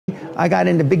I got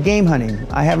into big game hunting.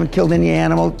 I haven't killed any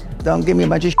animal, don't give me a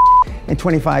bunch of in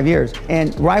 25 years.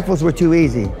 And rifles were too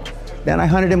easy. Then I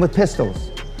hunted them with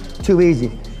pistols, too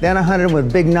easy. Then I hunted them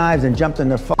with big knives and jumped in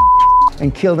their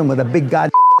and killed them with a big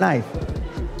knife.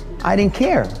 I didn't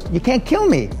care. You can't kill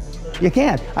me. You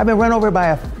can't. I've been run over by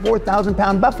a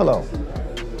 4,000-pound buffalo.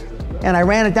 And I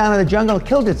ran it down in the jungle and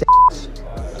killed its ass.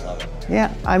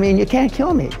 Yeah, I mean, you can't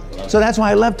kill me. So that's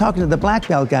why I love talking to the black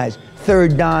belt guys.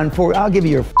 Third dan, fourth, I'll give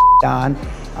you your dan.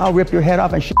 I'll rip your head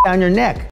off and shit down your neck.